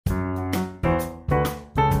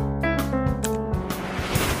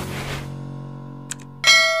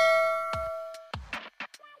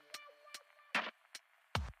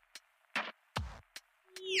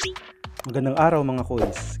Magandang araw mga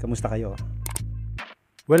kuys, kamusta kayo?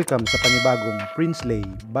 Welcome sa panibagong Prinsley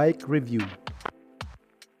Bike Review.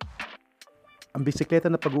 Ang bisikleta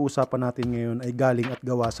na pag-uusapan natin ngayon ay galing at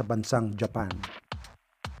gawa sa bansang Japan.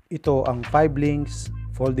 Ito ang 5LINKS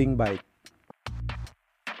folding bike.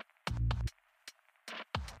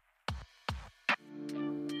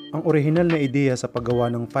 Ang orihinal na ideya sa paggawa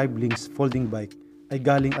ng 5LINKS folding bike ay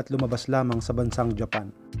galing at lumabas lamang sa bansang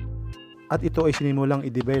Japan. At ito ay sinimulang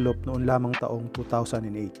i-develop noon lamang taong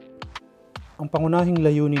 2008. Ang pangunahing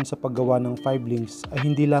layunin sa paggawa ng 5LINKS ay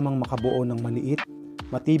hindi lamang makabuo ng maliit,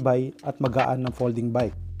 matibay at magaan na folding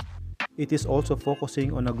bike. It is also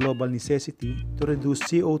focusing on a global necessity to reduce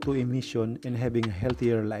CO2 emission and having a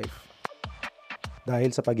healthier life.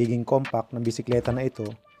 Dahil sa pagiging compact ng bisikleta na ito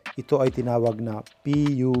ay tinawag na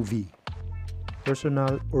PUV,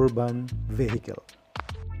 Personal Urban Vehicle.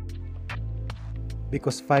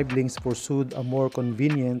 Because 5LINKS pursued a more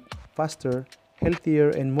convenient, faster,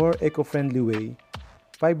 healthier, and more eco-friendly way,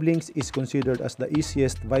 5LINKS is considered as the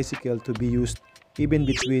easiest bicycle to be used even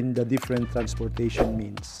between the different transportation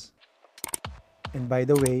means. And by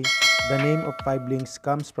the way, the name of 5LINKS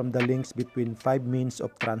comes from the links between 5 means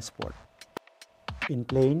of transport: in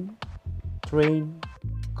plane, train,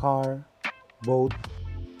 car, boat,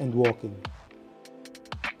 and walking.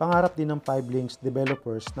 Pangarap din ng 5LINKS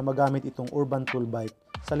developers na magamit itong urban tool bike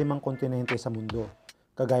sa 5 kontinente sa mundo,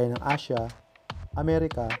 kagaya ng Asia,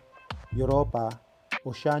 Amerika, Europa,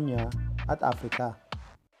 Oceania, at Africa.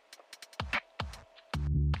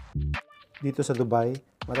 Dito sa Dubai,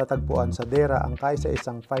 matatagpuan sa DERA ang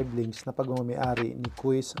kaisa-isang 5LINKS na pagmamay-ari ni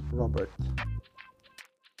Kuis Robert.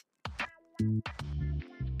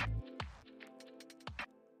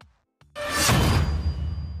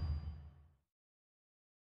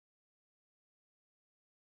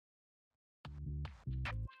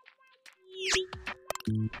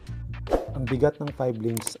 Ang bigat ng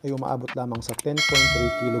 5LINKS ay umaabot lamang sa 10.3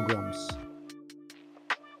 kilograms.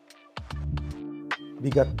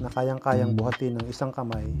 Bigat na kayang-kayang buhatin ng isang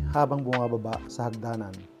kamay habang bumababa sa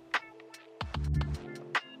hagdanan.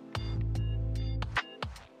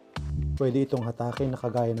 Pwede itong hatakin na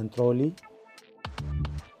kagaya ng trolley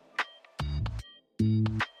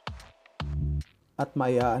at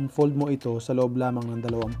maia-unfold mo ito sa loob lamang ng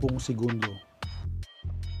 20 segundo.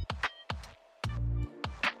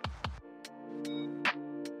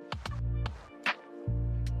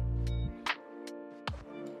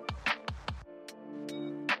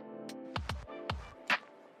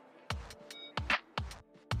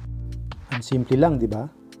 Ang simple lang, di ba?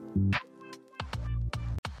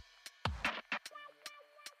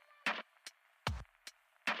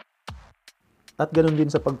 At ganun din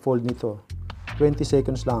sa pag-fold nito. 20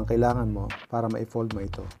 seconds lang ang kailangan mo para ma-fold mo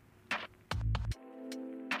ito.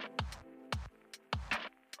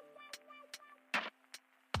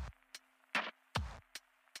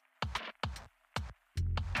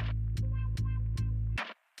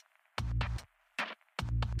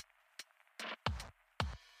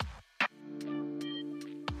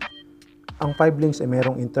 Ang 5LINKS ay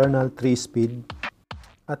mayroong internal 3-speed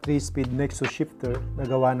at 3-speed Nexus shifter na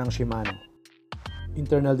gawa ng Shimano.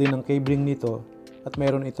 Internal din ang cabling nito at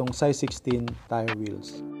mayroon itong size 16 tire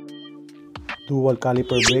wheels. Dual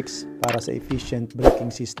caliper brakes para sa efficient braking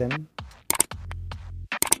system.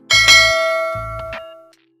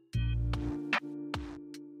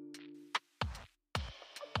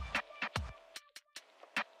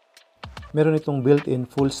 Meron itong built-in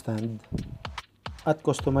full stand at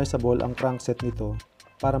customizable ang crankset nito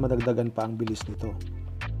para madagdagan pa ang bilis nito.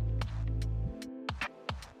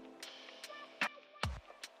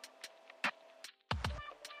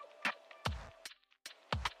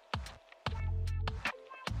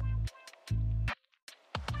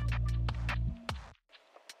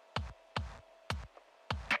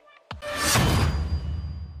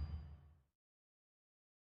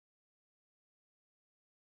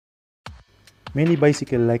 Many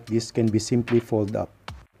bicycles like this can be simply fold up,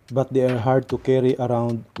 but they are hard to carry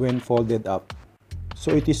around when folded up.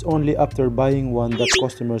 So it is only after buying one that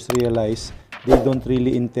customers realize they don't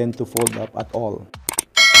really intend to fold up at all.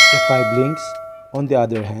 The 5LINKS, on the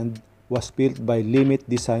other hand, was built by Limit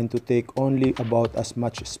designed to take only about as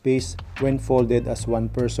much space when folded as one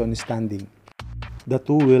person standing. The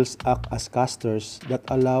two wheels act as casters that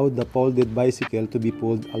allow the folded bicycle to be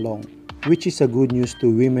pulled along, which is a good news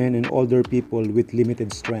to women and older people with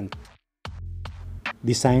limited strength.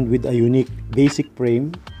 Designed with a unique basic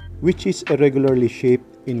frame, which is irregularly shaped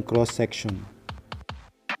in cross-section.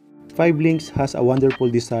 5LINKS has a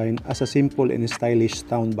wonderful design as a simple and stylish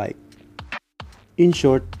town bike. In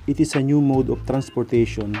short, it is a new mode of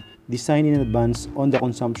transportation designed in advance on the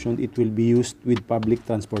consumption it will be used with public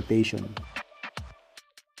transportation.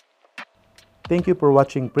 Thank you for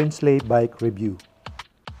watching Princely Bike Review.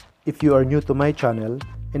 If you are new to my channel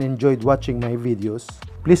and enjoyed watching my videos,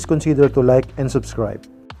 please consider to like and subscribe.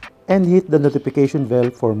 And hit the notification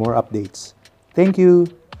bell for more updates. Thank you!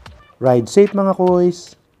 Ride safe mga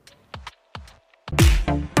koys!